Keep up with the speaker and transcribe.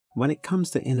When it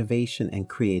comes to innovation and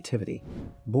creativity,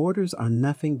 borders are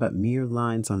nothing but mere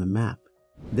lines on a map.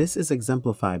 This is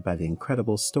exemplified by the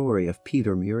incredible story of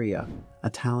Peter Miria, a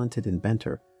talented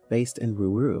inventor based in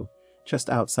Ruiru, just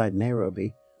outside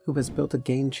Nairobi, who has built a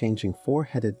game-changing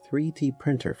four-headed 3D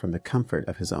printer from the comfort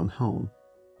of his own home.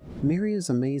 Miria's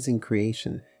amazing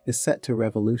creation is set to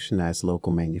revolutionize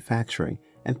local manufacturing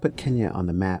and put Kenya on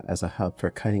the map as a hub for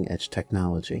cutting-edge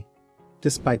technology.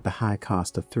 Despite the high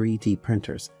cost of 3D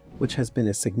printers, which has been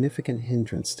a significant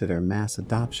hindrance to their mass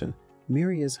adoption,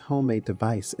 Miria's homemade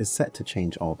device is set to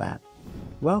change all that.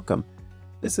 Welcome,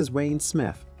 this is Wayne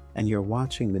Smith, and you're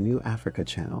watching the New Africa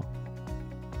channel.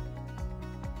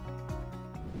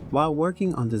 While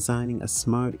working on designing a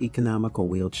smart, economical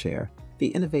wheelchair, the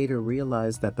innovator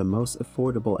realized that the most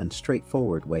affordable and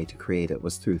straightforward way to create it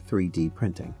was through 3D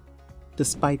printing.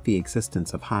 Despite the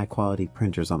existence of high-quality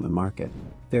printers on the market,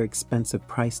 their expensive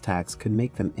price tags could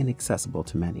make them inaccessible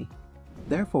to many.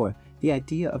 Therefore, the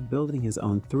idea of building his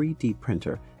own 3D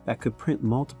printer that could print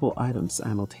multiple items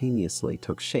simultaneously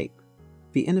took shape.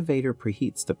 The innovator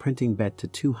preheats the printing bed to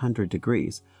 200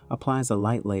 degrees, applies a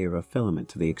light layer of filament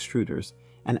to the extruders,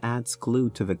 and adds glue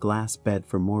to the glass bed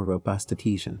for more robust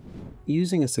adhesion.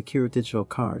 Using a secure digital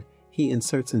card, he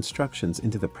inserts instructions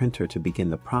into the printer to begin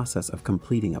the process of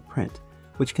completing a print,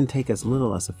 which can take as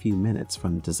little as a few minutes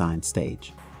from the design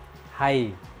stage.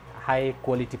 High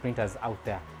quality printers out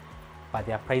there, but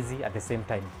they are pricey at the same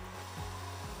time.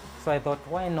 So I thought,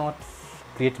 why not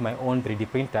create my own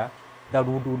 3D printer that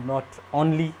would not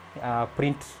only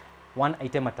print one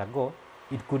item at a go,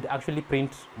 it could actually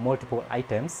print multiple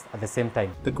items at the same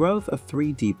time. The growth of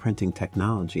 3D printing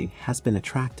technology has been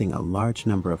attracting a large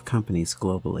number of companies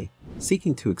globally,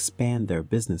 seeking to expand their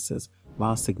businesses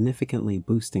while significantly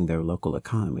boosting their local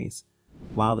economies.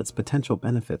 While its potential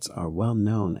benefits are well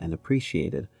known and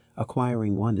appreciated,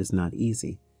 acquiring one is not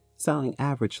easy, selling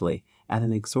averagely at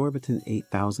an exorbitant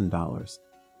 $8,000.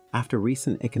 After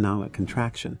recent economic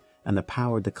contraction and the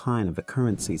power decline of the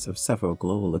currencies of several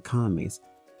global economies,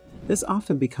 this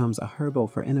often becomes a hurdle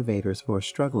for innovators who are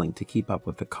struggling to keep up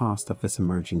with the cost of this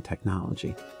emerging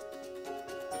technology.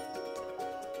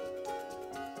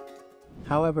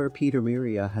 However, Peter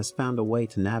Miria has found a way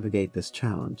to navigate this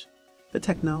challenge. The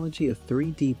technology of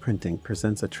 3D printing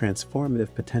presents a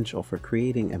transformative potential for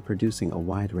creating and producing a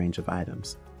wide range of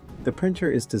items. The printer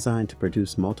is designed to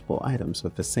produce multiple items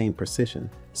with the same precision,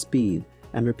 speed,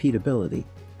 and repeatability,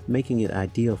 making it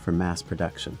ideal for mass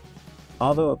production.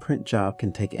 Although a print job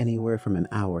can take anywhere from an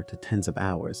hour to tens of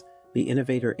hours, the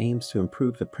innovator aims to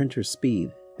improve the printer's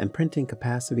speed and printing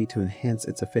capacity to enhance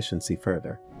its efficiency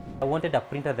further. I wanted a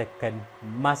printer that can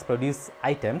mass produce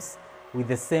items with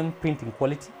the same printing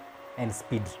quality and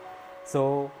speed.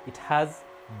 So it has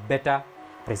better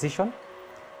precision,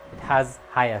 it has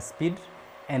higher speed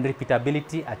and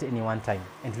repeatability at any one time,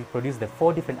 and will produce the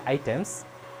 4 different items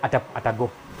at a go.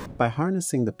 By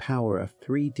harnessing the power of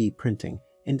 3D printing,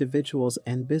 individuals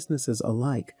and businesses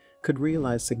alike could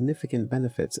realize significant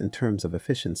benefits in terms of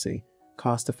efficiency,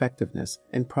 cost-effectiveness,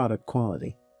 and product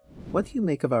quality. What do you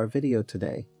make of our video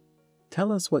today?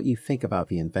 Tell us what you think about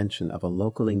the invention of a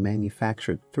locally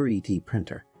manufactured 3D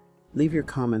printer. Leave your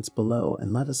comments below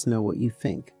and let us know what you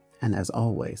think. And as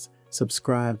always,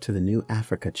 subscribe to the New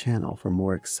Africa channel for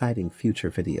more exciting future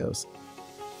videos.